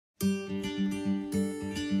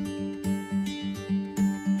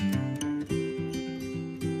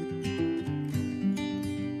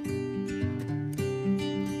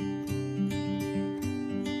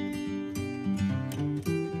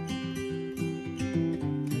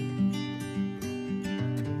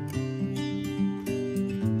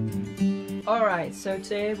Alright, so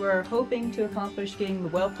today we're hoping to accomplish getting the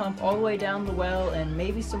well pump all the way down the well and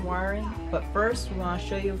maybe some wiring, but first we want to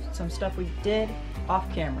show you some stuff we did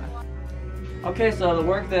off camera. Okay, so the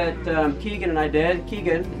work that Keegan and I did,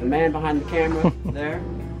 Keegan, the man behind the camera there,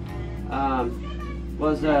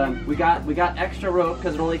 was we got extra rope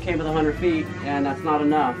because it only came with 100 feet, and that's not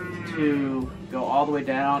enough to go all the way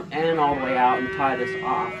down and all the way out and tie this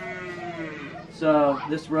off. So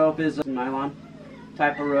this rope is a nylon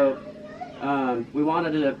type of rope. We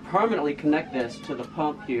wanted to permanently connect this to the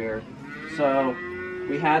pump here, so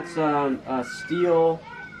we had some steel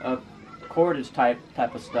cordage type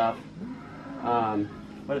of stuff.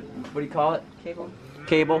 What do you call it?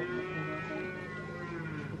 Cable.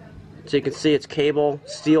 So you can see it's cable,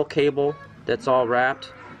 steel cable that's all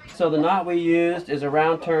wrapped. So the knot we used is a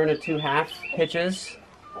round turn and 2 half hitches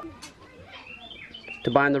to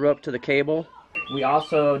bind the rope to the cable. We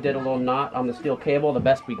also did a little knot on the steel cable the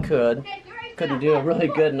best we could. Couldn't do a really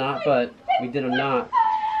good knot, but we did a knot.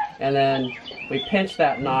 And then we pinched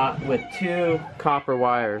that knot with 2 copper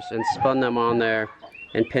wires and spun them on there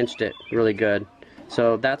and pinched it really good.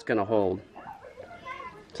 So that's going to hold.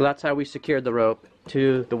 So that's how we secured the rope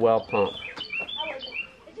to the well pump.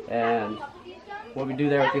 And what we do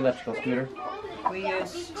there with the electrical scooter? We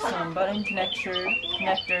used some button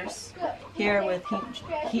connectors here with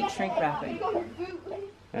heat shrink wrapping.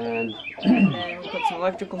 And then we put some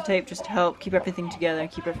electrical tape just to help keep everything together and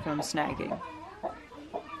keep it from snagging.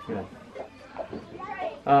 Good.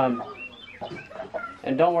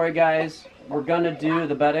 And don't worry guys, we're going to do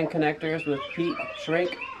the button connectors with heat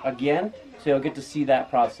shrink again, so you'll get to see that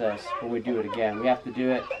process when we do it again. We have to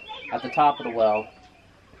do it at the top of the well,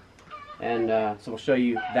 and so we'll show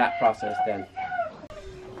you that process then.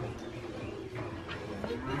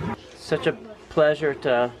 Such a pleasure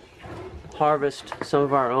to harvest some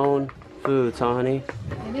of our own foods, huh, honey?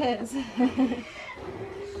 It is.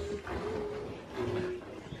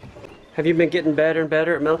 Have you been getting better and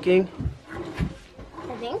better at milking?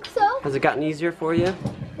 I think so. Has it gotten easier for you?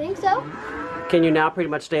 I think so. Can you now pretty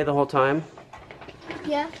much stay the whole time?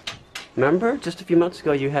 Yeah. Remember, just a few months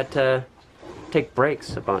ago you had to take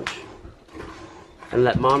breaks a bunch and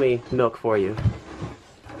let mommy milk for you.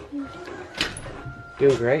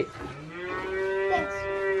 Doing great. Thanks.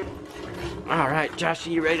 Alright, Josh,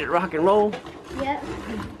 you ready to rock and roll? Yeah.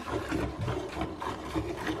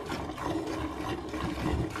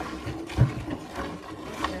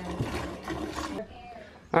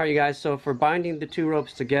 Alright you guys, so for binding the 2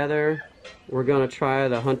 ropes together, we're going to try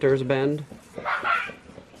the hunter's bend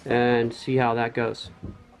and see how that goes.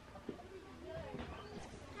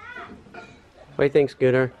 What do you think,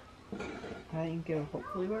 Scooter? I think it'll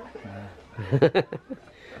hopefully work.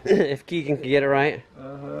 If Keegan can get it right,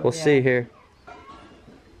 we'll see here.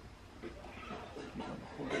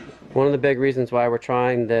 One of the big reasons why we're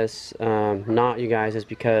trying this knot, you guys, is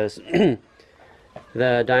because the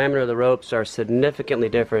diameter of the ropes are significantly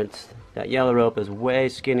different. That yellow rope is way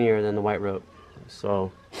skinnier than the white rope,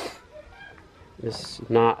 so this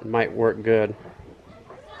knot might work good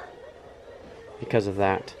because of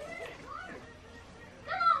that.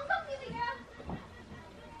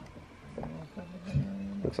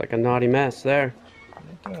 Looks like a naughty mess there.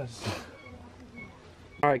 It does.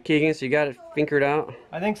 Alright Keegan, so you got it fingered out?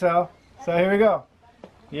 I think so. So here we go.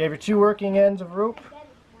 You have your 2 working ends of rope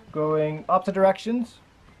going opposite directions,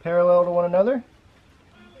 parallel to one another.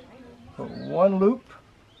 Put 1 loop,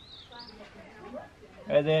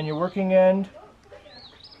 and then your working end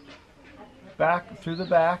back through the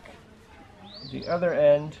back, the other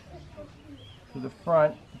end to the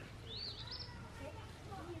front,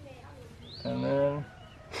 and then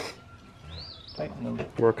tighten them.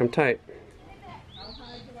 Work them tight.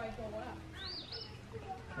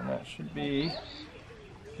 And that should be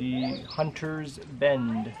the hunter's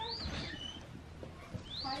bend.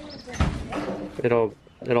 It'll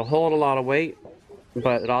hold a lot of weight,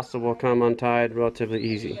 but it also will come untied relatively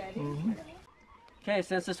easy. Okay,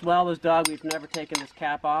 since this well was dug, we've never taken this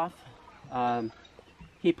cap off.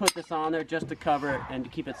 He put this on there just to cover it and to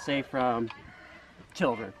keep it safe from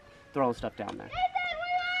children throwing stuff down there.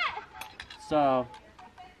 So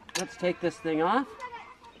let's take this thing off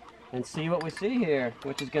and see what we see here,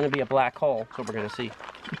 which is going to be a black hole. That's what we're going to see.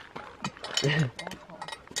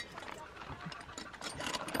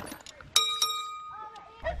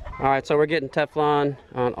 Alright, so we're getting Teflon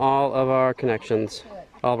on all of our connections,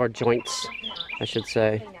 all of our joints, I should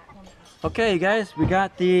say. Okay, you guys, we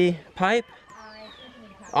got the pipe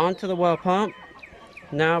onto the well pump.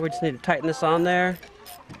 Now we just need to tighten this on there.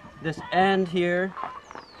 This end here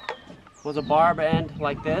was a barb end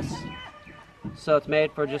like this. so it's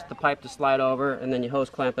made for just the pipe to slide over, and then you hose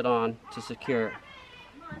clamp it on to secure it.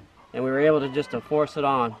 And we were able to just force it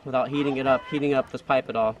on without heating up this pipe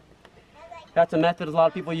at all. That's a method a lot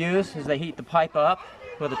of people use, is they heat the pipe up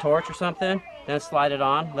with a torch or something, then slide it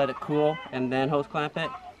on, let it cool, and then hose clamp it.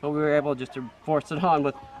 But we were able just to force it on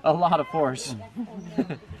with a lot of force.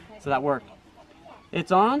 So that worked.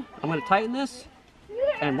 It's on. I'm going to tighten this,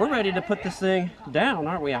 and we're ready to put this thing down,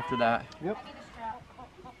 aren't we, after that? Yep.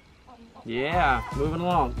 Yeah, moving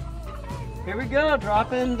along. Here we go,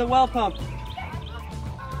 dropping the well pump.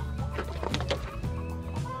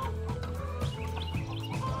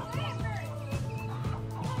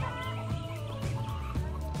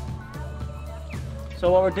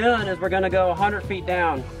 So what we're doing is we're going to go 100 feet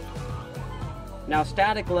down. Now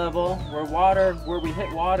static level, where we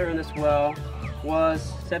hit water in this well,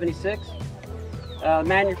 was 76.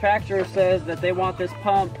 Manufacturer says that they want this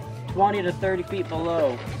pump 20 to 30 feet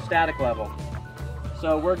below static level.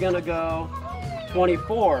 So we're going to go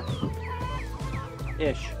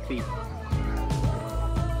 24-ish feet.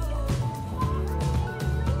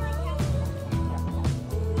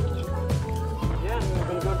 Yeah, we're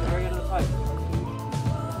going to go to the very end of the pipe.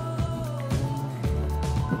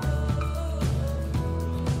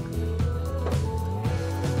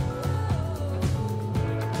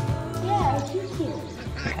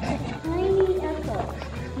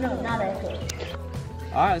 No, not echo.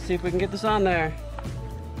 All right, let's see if we can get this on there.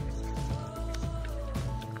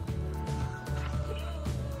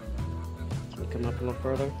 Can we come up a little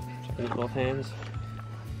further? Use both hands.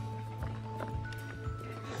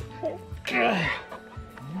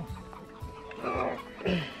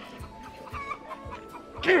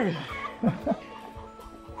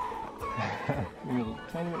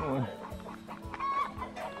 Tiny bit more.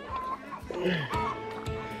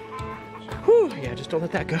 Whew, yeah, just don't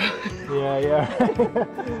let that go. Yeah.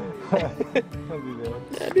 I'll be there.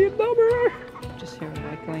 That'd be a bummer. Just hear it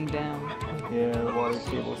echoing down. Yeah, the water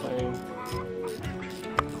cable's hanging.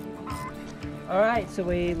 Alright, so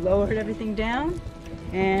we lowered everything down,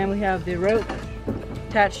 and we have the rope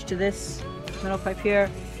attached to this metal pipe here.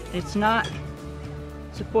 It's not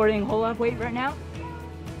supporting a whole lot of weight right now,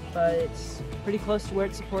 but it's pretty close to where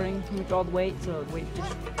it's supporting pretty much all the weight, so the weight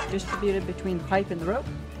distributed between the pipe and the rope.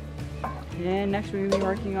 And next we're going to be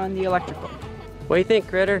working on the electrical. What do you think,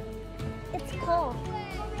 Critter? It's cold.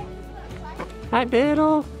 Hi,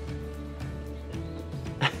 Biddle.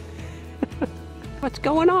 What's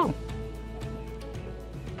going on?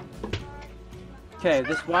 Okay,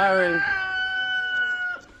 this wiring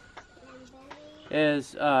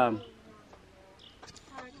is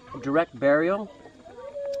direct burial,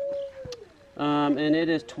 and it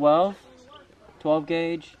is 12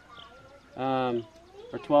 gauge, or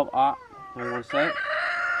 12-aught, I want to say it.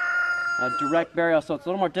 Direct burial, so it's a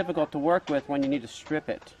little more difficult to work with when you need to strip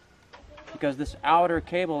it, because this outer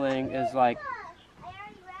cabling is like,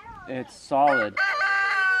 it's solid,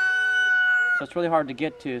 so it's really hard to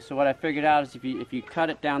get to. So what I figured out is if you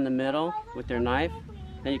cut it down the middle with your knife,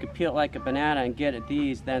 then you can peel it like a banana and get at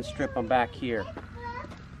these, then strip them back here.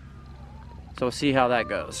 So we'll see how that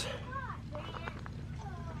goes.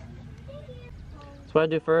 So what I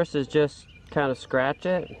do first is just kind of scratch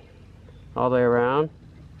it all the way around,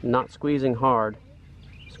 not squeezing hard,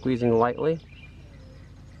 squeezing lightly,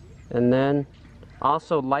 and then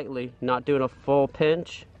also lightly, not doing a full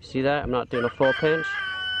pinch. See that? I'm not doing a full pinch,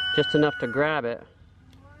 just enough to grab it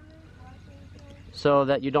so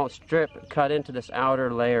that you don't cut into this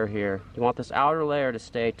outer layer here. You want this outer layer to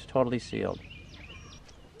stay totally sealed.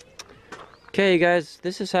 Okay, you guys,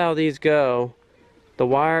 this is how these go. The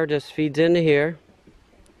wire just feeds into here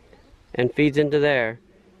and feeds into there,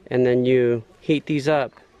 and then you heat these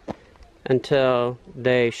up until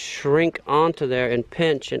they shrink onto there and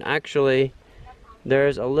pinch, and actually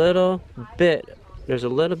there's a little bit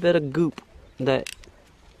of goop that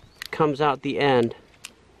comes out the end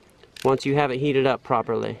once you have it heated up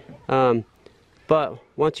properly. But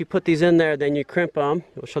once you put these in there, then you crimp them.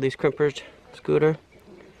 We'll show these crimpers, Scooter.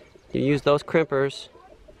 You use those crimpers,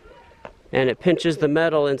 and it pinches the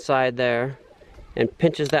metal inside there and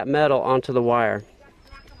pinches that metal onto the wire.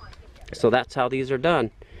 So that's how these are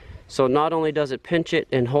done. So not only does it pinch it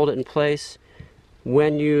and hold it in place,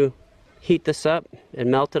 when you heat this up and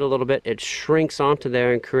melt it a little bit, it shrinks onto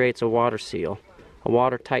there and creates a water seal, a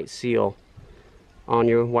watertight seal on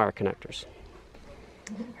your wire connectors.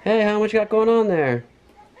 Hey, how much you got going on there?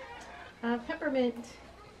 Peppermint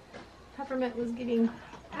was getting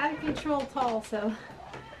out of control tall, so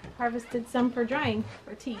harvested some for drying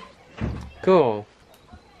for tea. Cool.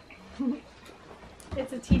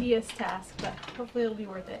 It's a tedious task, but hopefully it'll be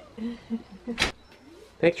worth it.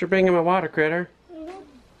 Thanks for bringing my water, Critter.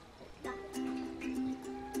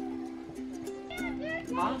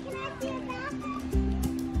 Huh?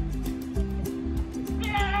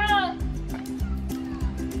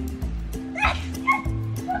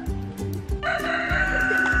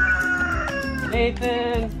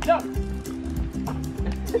 Nathan, jump!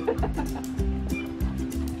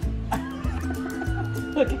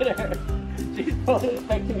 Look at her. She's fully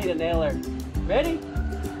expecting me to nail her. Ready?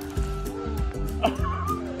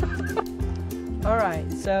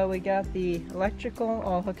 Alright, so we got the electrical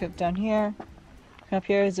all hooked up down here. Up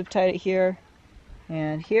here, zip tied it here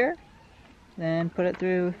and here. Then put it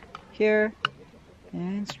through here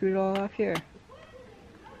and screw it all off here.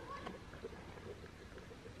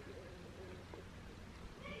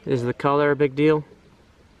 Is the color a big deal?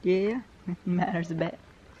 Yeah, matters a bit.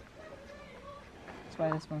 That's why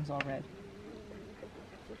this one's all red.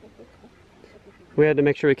 We had to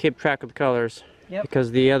make sure we keep track of the colors. Yep.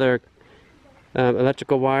 Because the other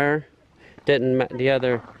electrical wire didn't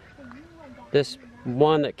this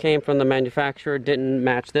one that came from the manufacturer didn't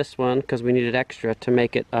match this one because we needed extra to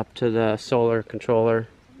make it up to the solar controller.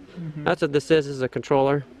 That's what this is a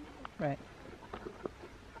controller. Right.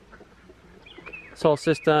 This whole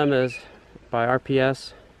system is by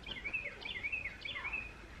RPS.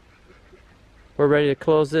 We're ready to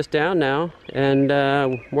close this down now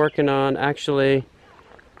and working on actually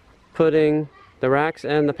putting the racks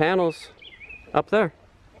and the panels up there.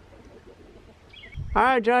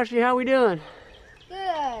 Alright, Joshy, how we doing?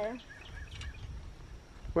 Good.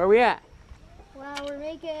 Where we at? Well,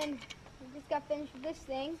 we just got finished with this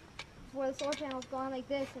thing before the solar panel's gone like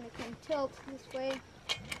this, and it can tilt this way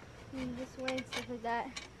and this way and stuff like that.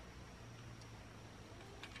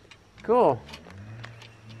 Cool.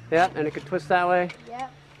 Yep, and it could twist that way. Yep.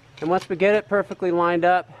 And once we get it perfectly lined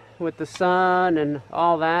up with the sun and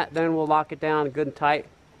all that, then we'll lock it down good and tight.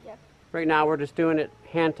 Yep. Right now we're just doing it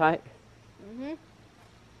hand tight.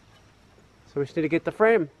 So we just need to get the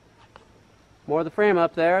frame. More of the frame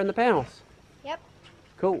up there and the panels. Yep.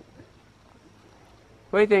 Cool.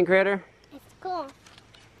 What do you think, Critter? It's cool.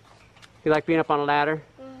 You like being up on a ladder?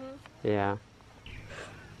 Yeah.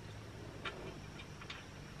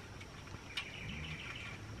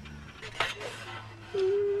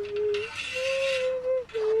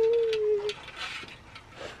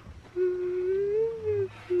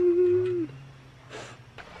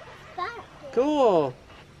 Cool.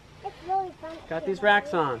 It's really fun. Got these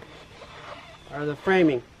racks on. Or the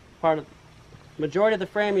framing. Majority of the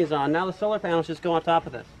framing is on. Now the solar panels just go on top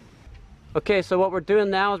of this. Okay, so what we're doing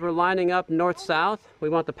now is we're lining up north-south. We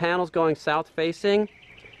want the panels going south-facing.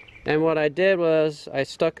 And what I did was I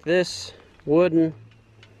stuck this wooden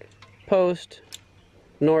post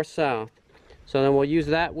north-south. So then we'll use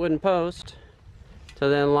that wooden post to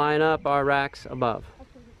then line up our racks above.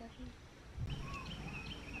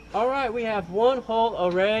 Alright, we have one whole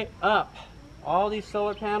array up. All these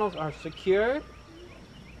solar panels are secured.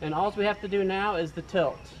 And all we have to do now is the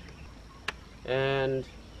tilt. And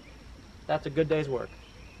that's a good day's work.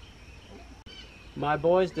 My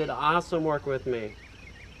boys did awesome work with me.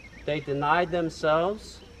 They denied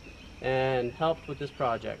themselves and helped with this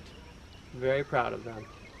project. Very proud of them.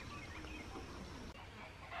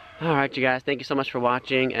 Alright you guys, thank you so much for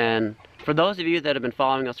watching, and for those of you that have been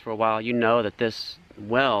following us for a while, you know that this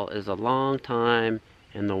well is a long time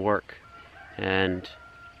in the work. And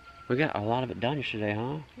we got a lot of it done yesterday,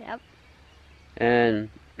 huh? Yep. And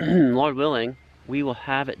Lord willing, we will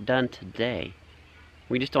have it done today.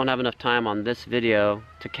 We just don't have enough time on this video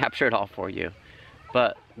to capture it all for you.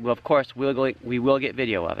 But of course, we will get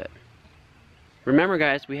video of it. Remember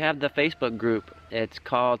guys, we have the Facebook group. It's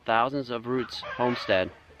called Thousands of Roots Homestead.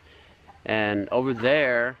 And over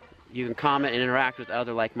there, you can comment and interact with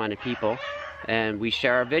other like-minded people. And we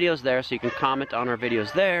share our videos there, so you can comment on our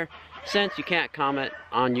videos there, since you can't comment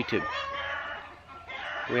on YouTube.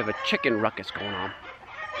 We have a chicken ruckus going on.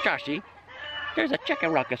 Joshy, there's a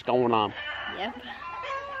chicken ruckus going on. Yep.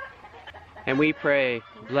 And we pray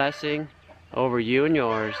blessing over you and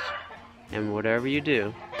yours, and whatever you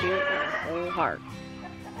do. Do it with your whole heart.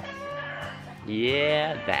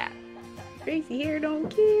 Yeah, that. Crazy hair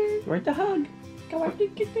don't care. Where's the hug? Go out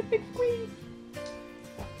and get the big squeeze.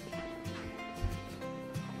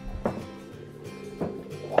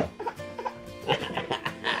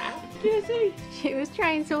 Kissy. She was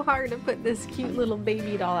trying so hard to put this cute little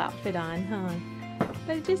baby doll outfit on, huh?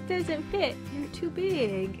 But it just doesn't fit. You're too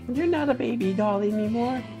big. You're not a baby doll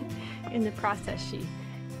anymore. In the process, she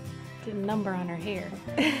did a number on her hair.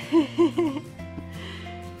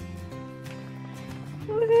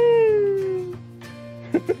 Woohoo!